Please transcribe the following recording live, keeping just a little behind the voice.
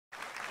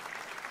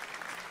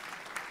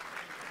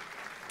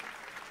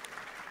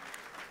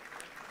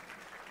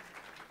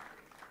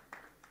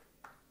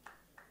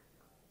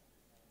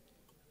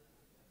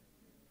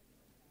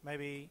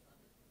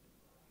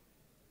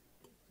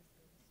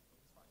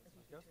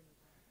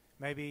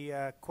maybe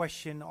a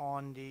question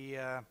on the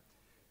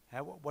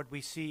what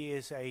we see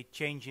is a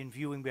change in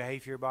viewing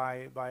behavior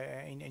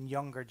in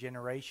younger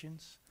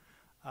generations,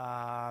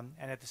 and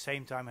at the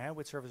same time,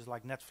 with services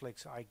like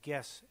Netflix, I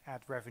guess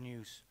ad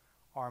revenues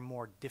are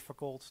more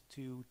difficult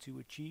to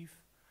achieve.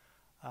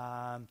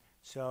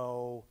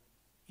 So,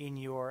 in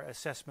your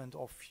assessment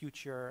of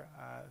future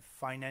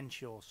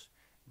financials,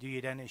 do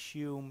you then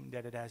assume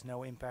that it has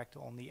no impact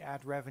on the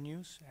ad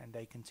revenues and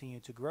they continue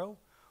to grow?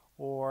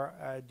 Or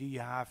do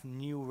you have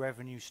new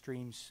revenue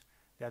streams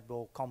that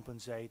will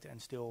compensate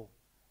and still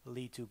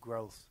lead to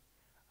growth?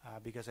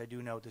 Because I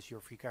do notice your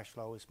free cash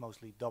flow is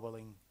mostly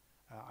doubling,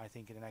 I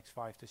think, in the next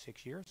 5 to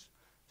 6 years.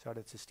 So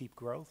that's a steep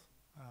growth.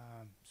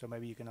 So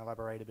maybe you can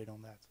elaborate a bit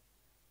on that.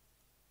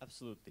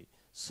 Absolutely.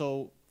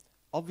 So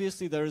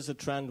obviously there is a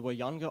trend where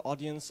younger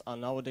audience are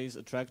nowadays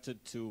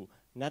attracted to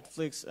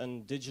Netflix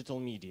and digital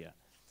media.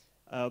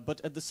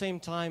 But at the same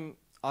time,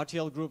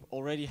 RTL Group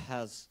already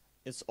has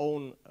its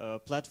own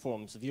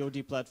platforms,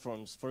 VOD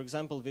platforms, for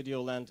example,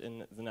 Videoland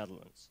in the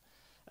Netherlands.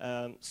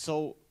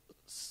 So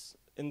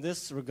in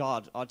this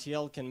regard,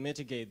 RTL can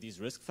mitigate these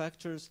risk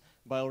factors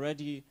by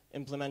already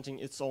implementing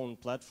its own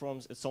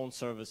platforms, its own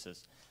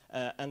services.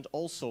 And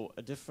also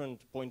a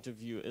different point of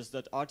view is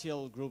that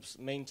RTL Group's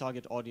main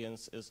target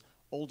audience is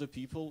older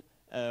people,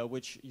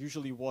 which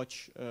usually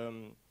watch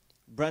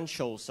brand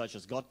shows such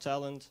as Got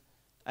Talent,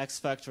 X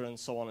Factor, and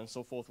so on and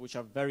so forth, which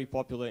are very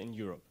popular in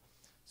Europe.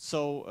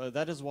 So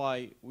that is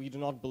why we do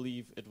not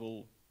believe it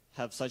will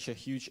have such a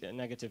huge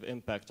negative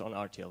impact on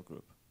RTL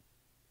Group.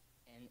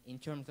 And in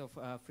terms of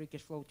free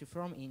cash flow to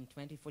firm in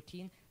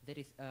 2014, there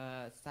is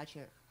such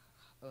a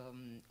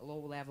low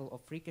level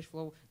of free cash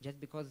flow just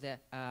because the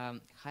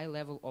high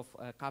level of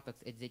capex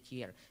at that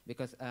year,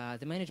 because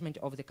the management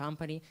of the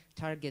company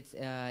targets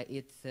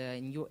its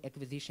new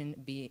acquisitions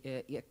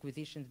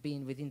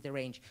being within the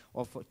range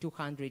of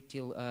 200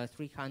 till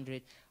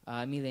 300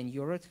 million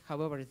euros.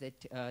 However,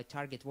 that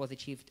target was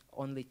achieved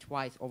only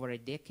twice over a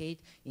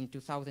decade, in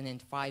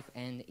 2005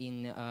 and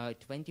in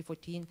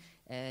 2014,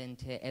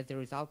 and as a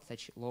result,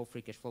 such low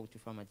free cash flow to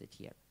firm at that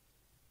year.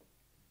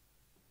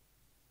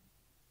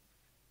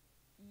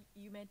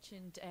 You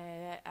mentioned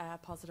a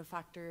positive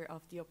factor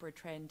of the upward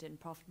trend in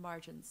profit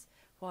margins.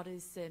 What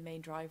is the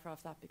main driver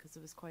of that? Because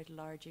it was quite a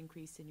large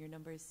increase in your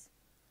numbers.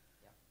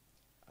 Yeah.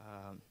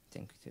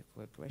 Thank you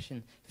for the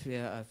question.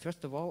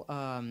 First of all,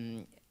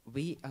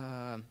 we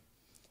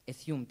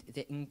assumed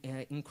the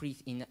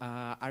increase in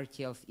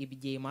RTL's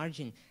EBITDA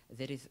margin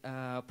that is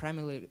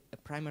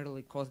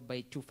primarily caused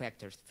by two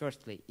factors.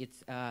 Firstly,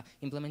 it's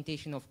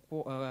implementation of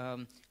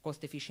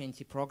cost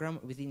efficiency program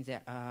within the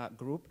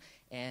group,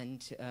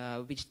 and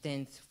which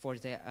stands for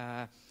the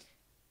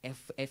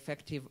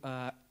effective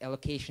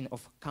allocation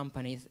of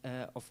companies'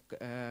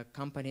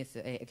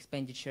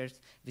 expenditures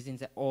within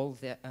all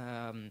the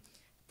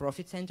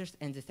profit centers.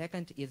 And the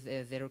second is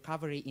the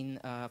recovery in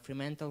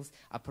Fremantle's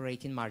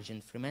operating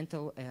margin.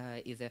 Fremantle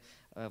is a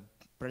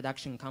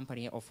production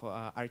company of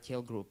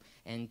RTL Group,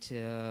 and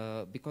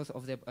because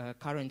of the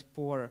current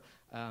poor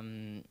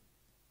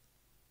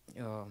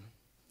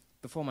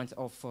performance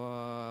of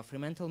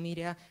Fremantle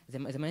Media, the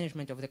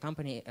management of the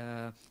company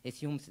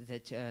assumes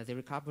that the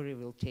recovery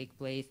will take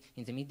place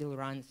in the middle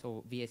run,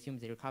 so we assume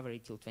the recovery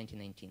till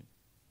 2019.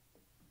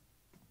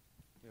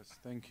 Yes,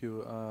 thank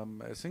you.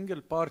 A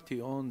single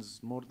party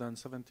owns more than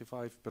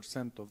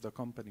 75% of the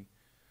company.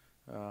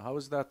 How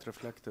is that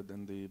reflected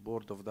in the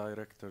board of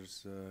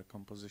directors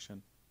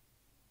composition?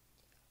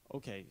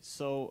 Okay,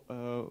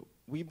 so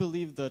we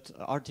believe that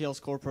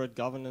RTL's corporate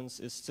governance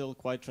is still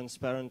quite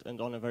transparent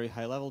and on a very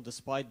high level,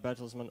 despite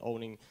Bertelsmann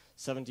owning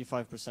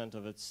 75%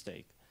 of its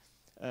stake.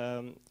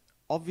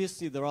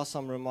 Obviously, there are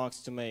some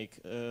remarks to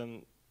make,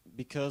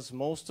 because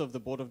most of the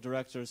board of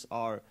directors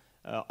are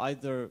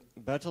either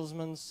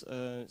Bertelsmann's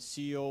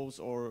CEOs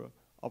or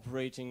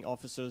operating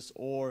officers,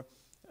 or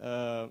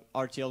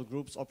RTL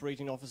Group's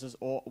operating officers,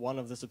 or one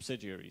of the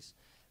subsidiaries.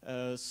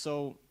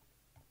 So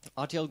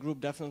RTL Group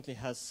definitely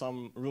has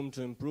some room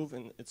to improve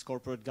in its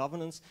corporate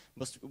governance,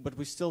 but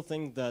we still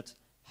think that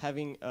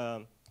having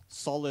a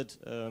solid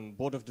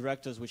board of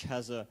directors which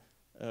has a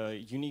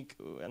unique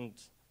and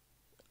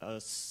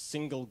a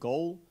single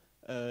goal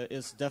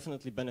is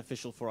definitely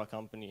beneficial for our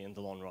company in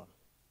the long run.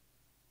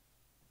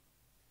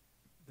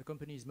 The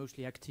company is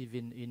mostly active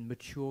in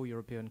mature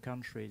European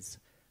countries.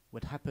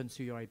 What happens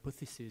to your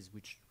hypotheses,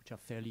 which are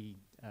fairly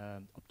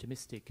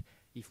optimistic,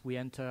 if we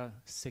enter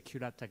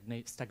secular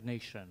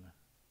stagnation,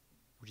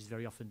 which is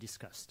very often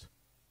discussed?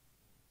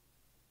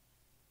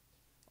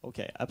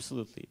 Okay,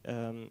 absolutely.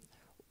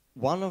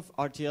 One of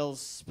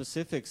RTL's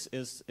specifics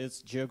is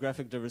its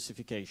geographic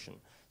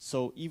diversification.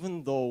 So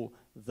even though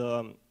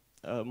the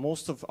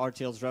most of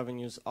RTL's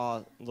revenues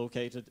are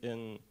located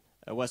in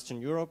Western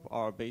Europe,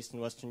 are based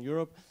in Western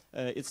Europe,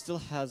 it still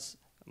has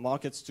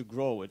markets to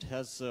grow. It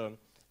has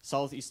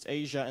Southeast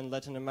Asia and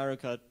Latin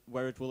America,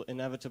 where it will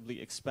inevitably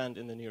expand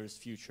in the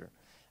nearest future.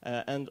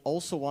 And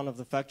also one of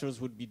the factors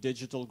would be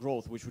digital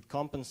growth, which would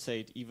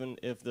compensate even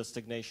if the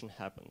stagnation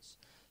happens.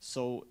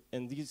 So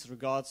in these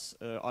regards,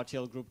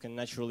 RTL Group can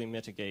naturally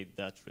mitigate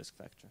that risk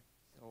factor.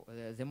 So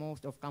the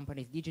most of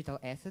companies' digital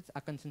assets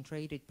are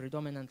concentrated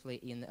predominantly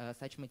in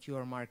such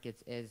mature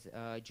markets as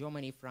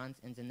Germany, France,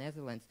 and the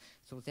Netherlands,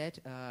 so that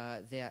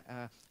the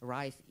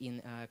rise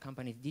in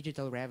companies'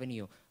 digital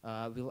revenue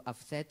will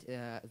offset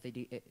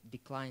the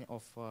decline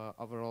of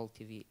overall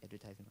TV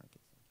advertising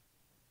markets.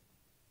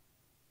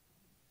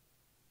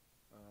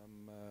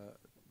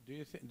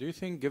 Do you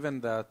think,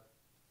 given that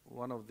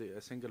one of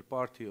a single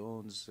party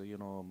owns,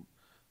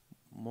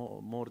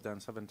 more than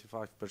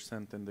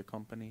 75% in the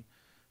company,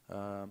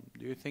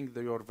 do you think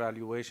that your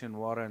valuation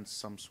warrants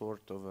some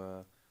sort of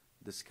a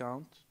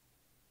discount?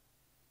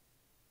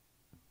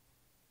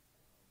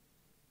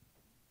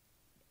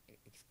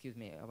 Excuse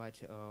me, about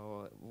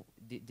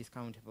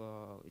discount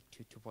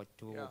to what?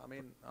 To Yeah,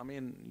 I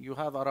mean, you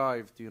have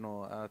arrived,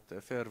 at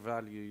a fair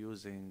value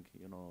using,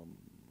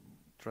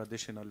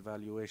 traditional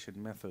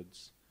valuation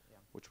methods,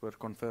 which were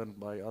confirmed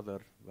by other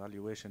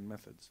valuation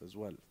methods as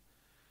well.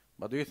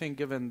 But do you think,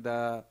 given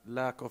the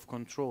lack of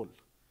control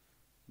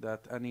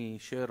that any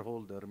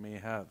shareholder may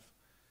have,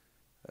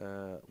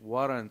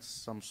 warrants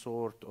some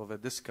sort of a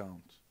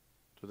discount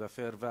to the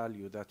fair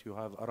value that you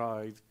have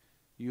arrived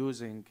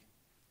using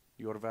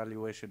your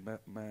valuation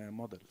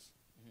models?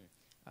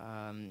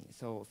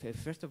 So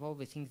first of all,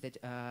 we think that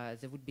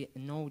there would be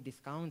no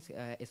discounts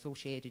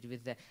associated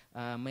with the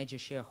major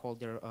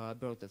shareholder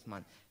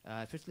Bertelsmann.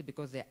 Firstly,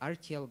 because the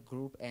RTL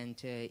Group and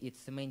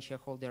its main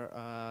shareholder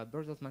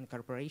Bertelsmann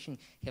Corporation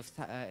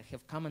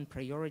have common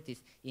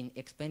priorities in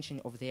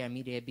expansion of their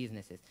media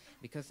businesses.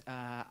 Because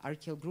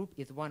RTL Group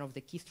is one of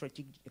the key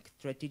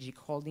strategic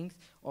holdings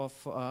of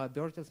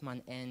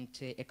Bertelsmann and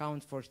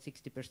accounts for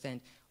 60%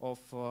 of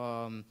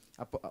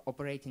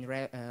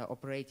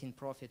operating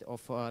profit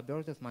of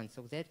Bertelsmann,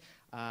 so that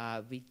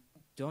we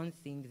don't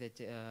think that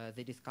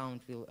the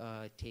discount will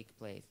take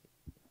place.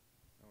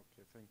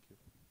 Okay, thank you.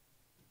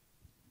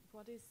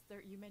 What is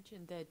their, you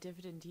mentioned the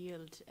dividend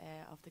yield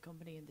of the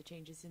company and the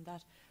changes in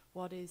that.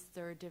 What is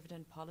their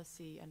dividend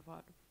policy, and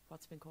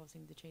what's been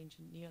causing the change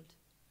in yield?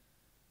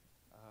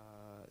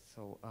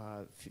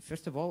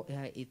 First of all,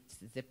 it's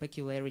the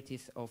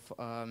peculiarities of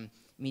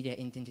media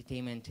and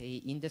entertainment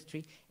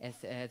industry, as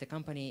the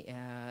company,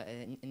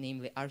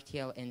 namely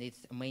RTL and its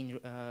main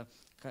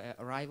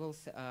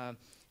rivals,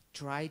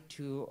 try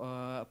to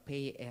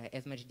pay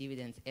as much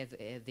dividends as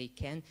they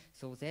can,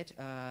 so that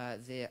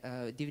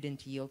the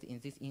dividend yield in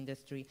this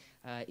industry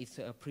is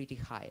pretty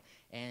high.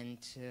 And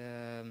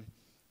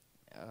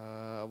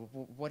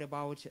what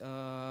about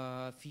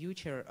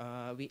future?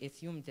 We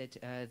assume that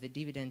the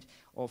dividend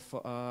of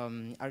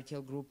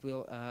RTL Group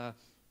will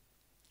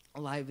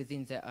lie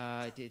within the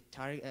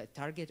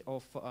target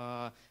of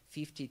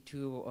 50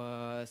 to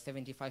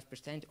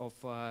 75%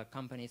 of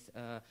companies'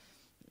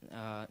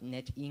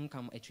 net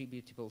income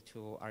attributable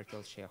to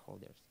RTL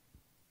shareholders.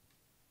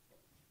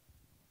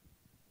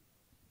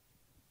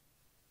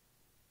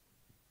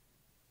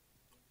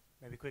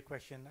 Maybe a quick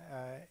question.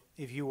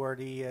 If you were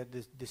the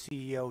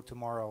CEO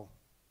tomorrow,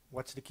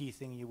 what's the key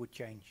thing you would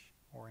change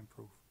or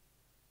improve?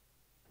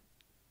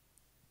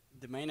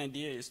 The main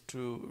idea is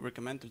to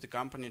recommend to the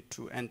company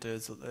to enter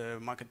the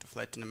market of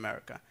Latin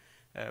America,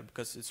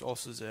 because it's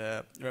also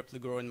the rapidly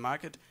growing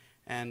market,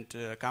 and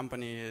the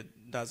company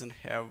doesn't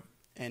have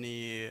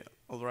any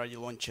already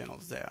launched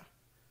channels there.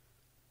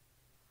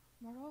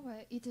 Moreover,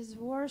 it is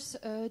worth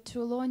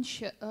to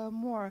launch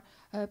more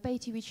pay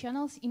TV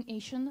channels in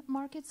Asian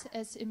markets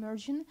as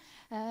emerging,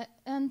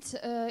 and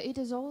it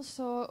is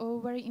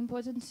also very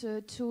important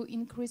to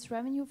increase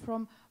revenue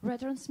from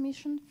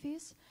retransmission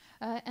fees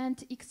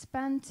and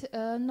expand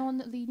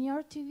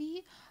non-linear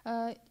TV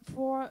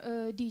for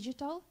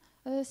digital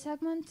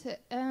segment,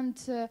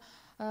 and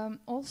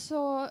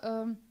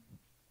also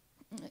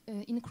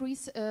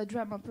increase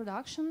drama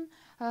production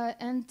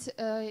and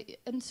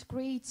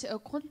create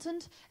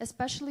content,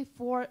 especially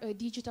for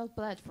digital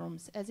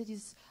platforms, as it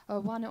is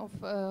one of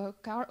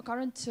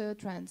current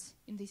trends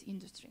in this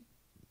industry.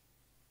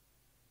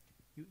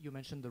 You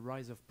mentioned the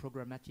rise of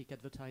programmatic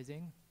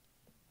advertising.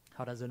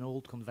 How does an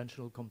old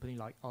conventional company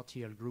like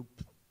RTL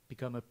Group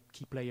become a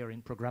key player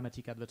in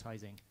programmatic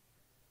advertising?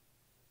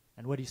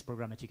 And what is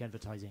programmatic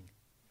advertising?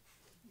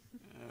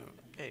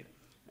 Okay.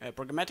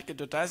 Programmatic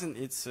advertising,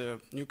 it's a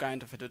new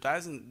kind of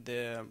advertising,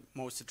 the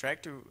most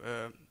attractive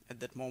at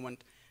that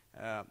moment.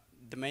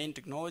 The main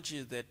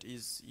technology that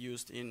is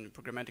used in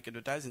programmatic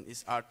advertising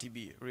is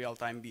RTB,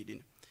 real-time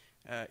bidding.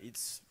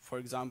 It's, for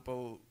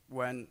example,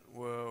 when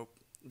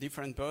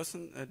different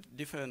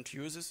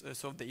users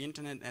surf the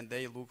internet and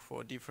they look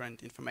for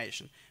different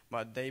information,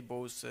 but they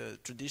both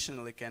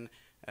traditionally can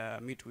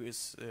meet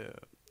with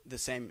the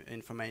same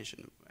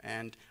information.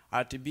 And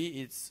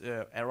RTB is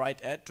a right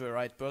ad to a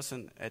right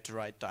person at the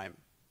right time,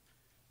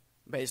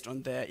 based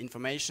on the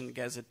information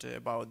gathered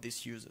about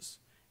these users.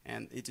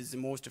 And it is the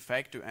most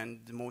effective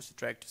and the most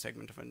attractive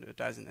segment of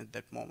advertising at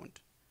that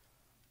moment.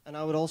 And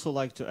I would also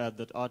like to add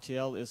that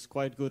RTL is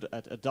quite good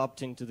at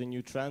adapting to the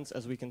new trends,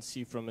 as we can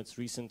see from its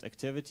recent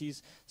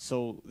activities.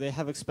 So they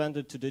have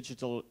expanded to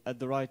digital at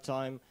the right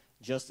time,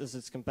 just as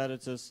its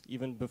competitors,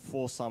 even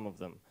before some of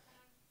them.